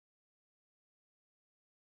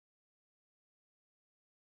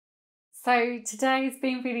So today's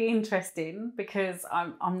been really interesting because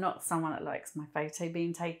I'm not someone that likes my photo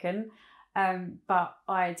being taken, but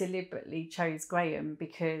I deliberately chose Graham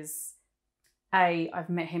because I've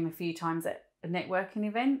met him a few times at a networking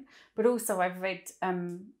event, but also I've read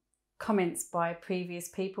comments by previous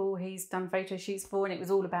people he's done photo shoots for, and it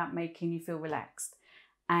was all about making you feel relaxed.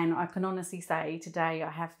 And I can honestly say today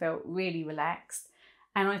I have felt really relaxed,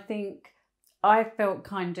 and I think I felt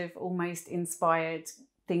kind of almost inspired,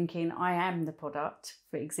 thinking I am the product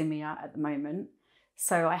for Eximia at the moment.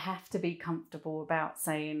 So I have to be comfortable about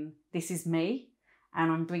saying, this is me and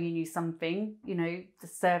I'm bringing you something, you know, the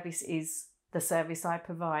service is the service I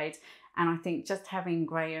provide. And I think just having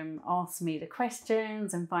Graham ask me the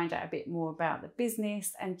questions and find out a bit more about the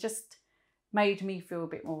business and just made me feel a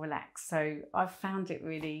bit more relaxed. So I've found it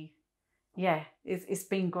really, yeah, it's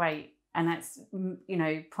been great. And that's, you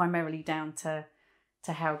know, primarily down to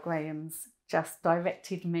how Graham's just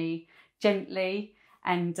directed me gently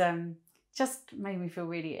and just made me feel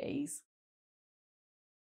really at ease.